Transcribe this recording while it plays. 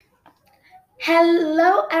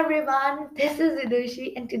Hello everyone, this is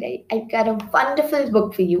Vidushi and today I've got a wonderful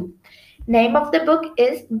book for you. Name of the book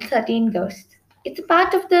is 13 Ghosts. It's a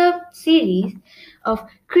part of the series of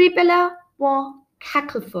Creepella von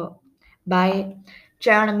Cacklefur by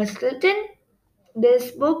Jeremy Stilton.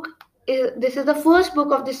 This is the first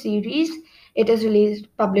book of the series. It is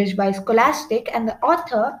published by Scholastic and the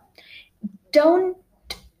author don't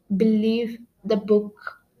believe the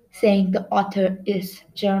book saying the author is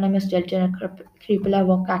Geronimus Delton Creepella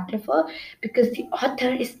von Cacklefur because the author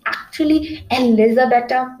is actually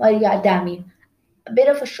Elisabetta Maria Dami. A bit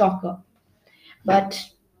of a shocker. But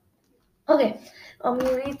okay, let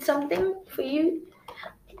me read something for you.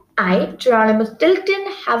 I, Geronimus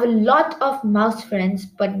Tilton, have a lot of mouse friends,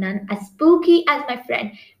 but none as spooky as my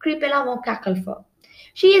friend Creepella von Cacklefur.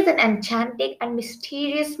 She is an enchanting and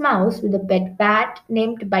mysterious mouse with a pet bat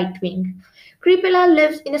named Bitewing. Creepella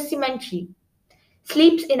lives in a cemetery,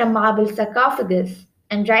 sleeps in a marble sarcophagus,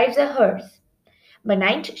 and drives a hearse. By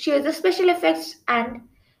night, she is a special effects and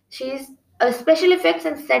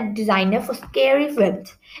set designer for scary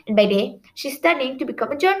films, and by day, she's studying to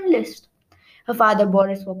become a journalist. Her father,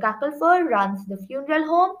 Boris Cacklefur, runs the funeral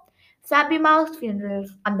home, Fabi Mouse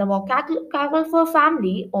Funerals, and the Cacklefur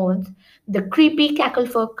family owns the creepy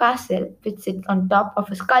Cacklefur Castle, which sits on top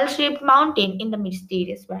of a skull shaped mountain in the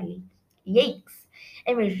mysterious valley. Yikes!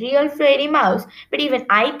 I'm a real Freddy Mouse, but even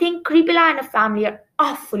I think Creepella and her family are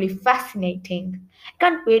awfully fascinating. I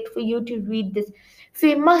can't wait for you to read this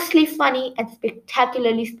famously funny and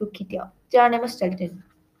spectacularly spooky tale. Journey Stilton.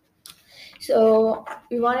 So,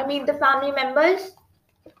 you want to meet the family members?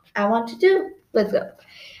 I want to do. Let's go.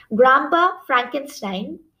 Grandpa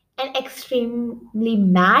Frankenstein, an extremely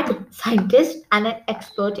mad scientist and an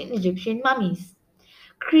expert in Egyptian mummies.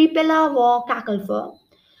 Creepella von Cacklefur,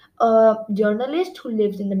 a journalist who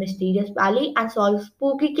lives in the mysterious valley and solves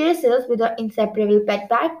spooky cases with her inseparable pet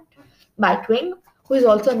bat, Bitewing, who is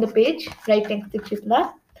also on the page right next to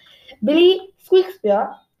Creepella. Billy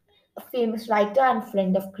Squeakspear, a famous writer and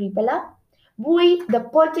friend of Creepella. Bowie the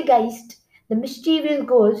poltergeist, the mischievous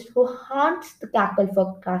ghost who haunts the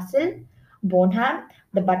Cacklefur castle. Bonham,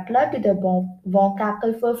 the butler to the Von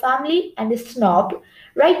Cacklefur family and a snob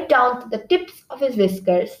right down to the tips of his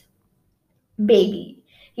whiskers. Baby.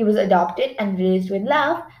 He was adopted and raised with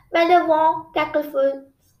love by the Von Cacklefur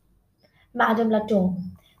Madame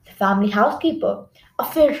Latone, the family housekeeper. A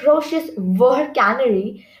ferocious war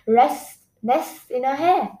canary nests in her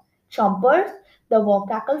hair. Chompers, the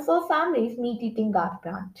Wokackelfer family's meat-eating guard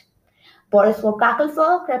plant. Boris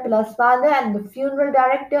Wokackelfer, Crepella's father and the funeral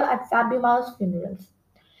director at Fabi Mouse Funerals.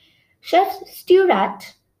 Chef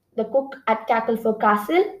Stewart, the cook at Cacklefur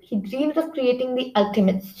Castle, he dreams of creating the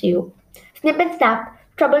ultimate stew. Snip and Snap,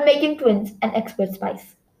 troublemaking twins and expert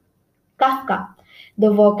spice. Kafka, the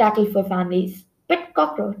Cacklefur family's pet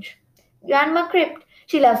cockroach. Grandma Crypt,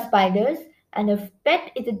 she loves spiders, and her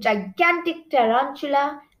pet is a gigantic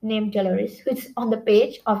tarantula named Dolores, who is on the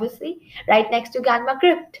page, obviously, right next to Grandma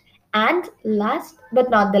Crypt. And last but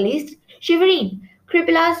not the least, Shiverine,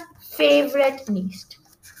 Creepella's favorite niece.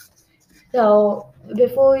 So,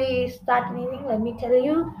 before we start anything, let me tell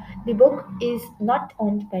you the book is not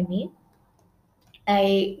owned by me.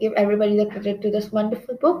 I give everybody the credit to this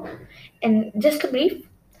wonderful book. And just a brief,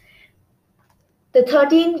 The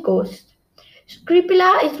 13 Ghosts.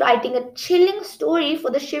 Creepella is writing a chilling story for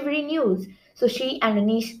the Shivery News, so she and her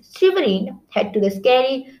niece Shiverine head to the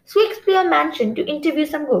scary Squeakspear mansion to interview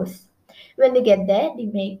some ghosts. When they get there, they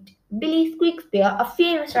meet Billy Squeakspear, a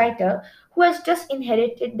famous writer who has just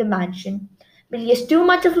inherited the mansion. Billy is too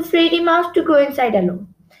much of a fraidy mouse to go inside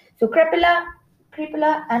alone. So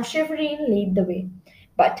Creepella and Shiverine lead the way.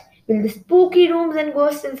 But will the spooky rooms and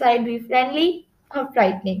ghosts inside be friendly or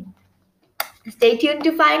frightening? Stay tuned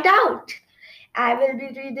to find out. I will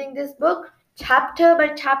be reading this book chapter by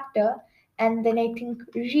chapter, and then I think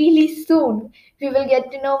really soon we will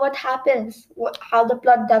get to know what happens, how the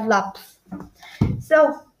plot develops.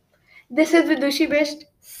 So, this is Vidushi Best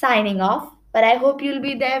signing off, but I hope you'll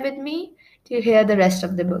be there with me to hear the rest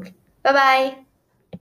of the book. Bye bye.